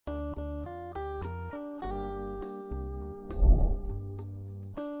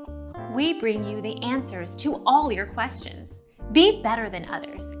We bring you the answers to all your questions. Be better than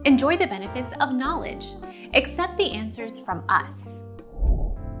others. Enjoy the benefits of knowledge. Accept the answers from us.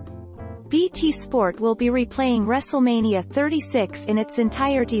 BT Sport will be replaying WrestleMania 36 in its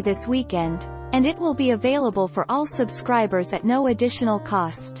entirety this weekend, and it will be available for all subscribers at no additional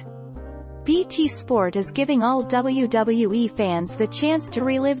cost. BT Sport is giving all WWE fans the chance to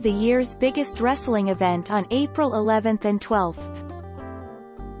relive the year's biggest wrestling event on April 11th and 12th.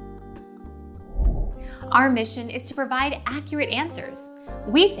 Our mission is to provide accurate answers.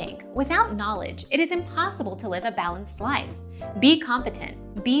 We think without knowledge, it is impossible to live a balanced life. Be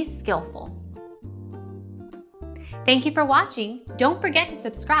competent, be skillful. Thank you for watching. Don't forget to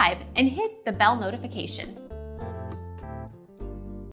subscribe and hit the bell notification.